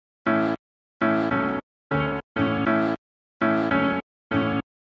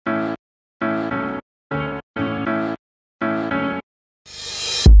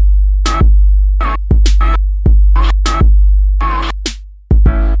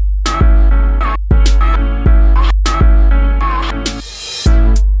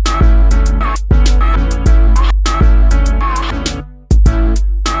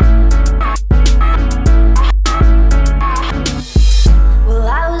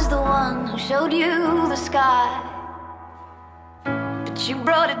showed you the sky, but you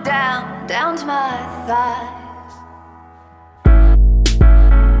brought it down, down to my thighs.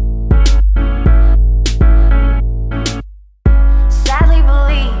 Sadly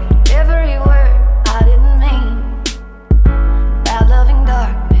believed every word I didn't mean about loving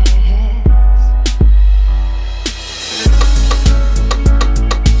darkness.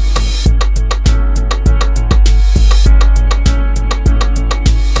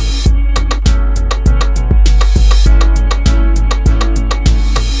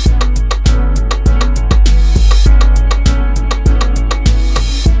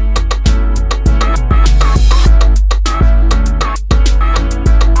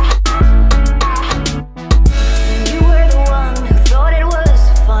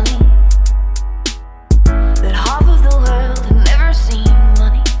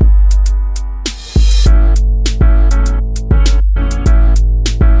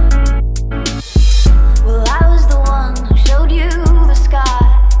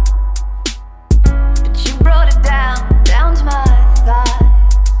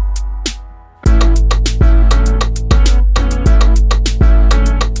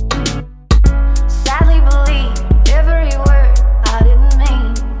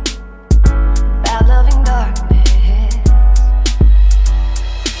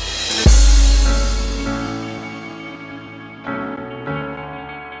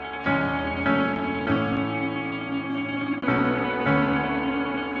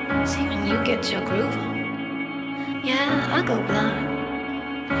 See, when you get your groove on, yeah, I go blind.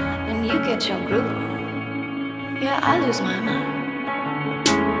 When you get your groove on, yeah, I lose my mind.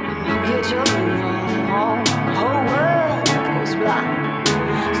 When you get your groove on, the whole world goes blind.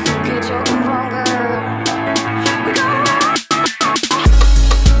 So get your groove on, girl.